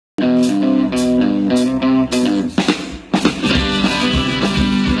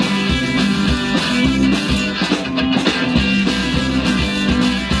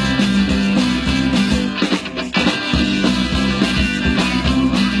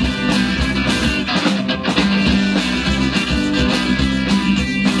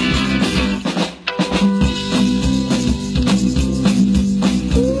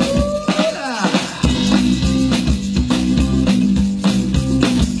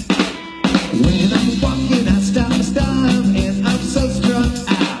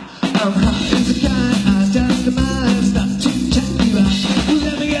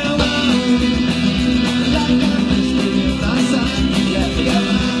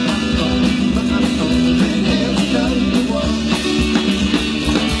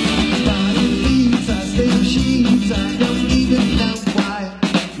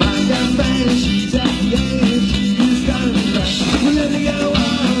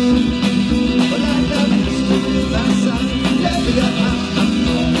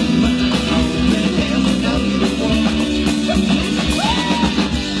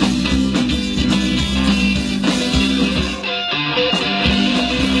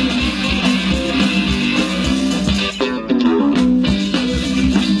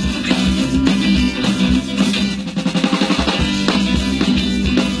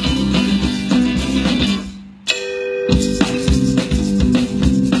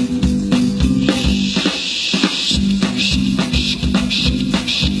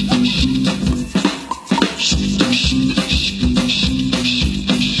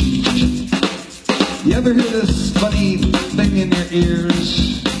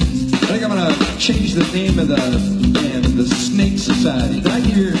think I'm gonna change the name of the band, the Snake Society. Did I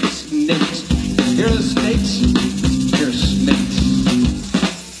hear snakes? Hear the snakes? Hear snakes.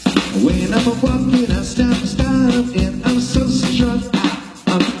 When I'm walking, I stop and I'm so struck out.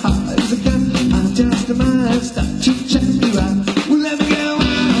 I'm high as a gun, I'm just a mind, stop to check you out. Well, let me go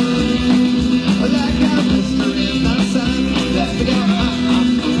out, like a whisper in the sun. Let me go out,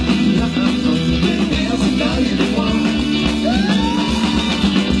 there's another one.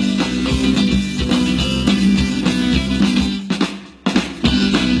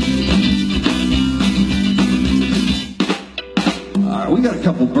 We got a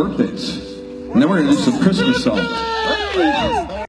couple birthdays, and then we're gonna do some Christmas songs.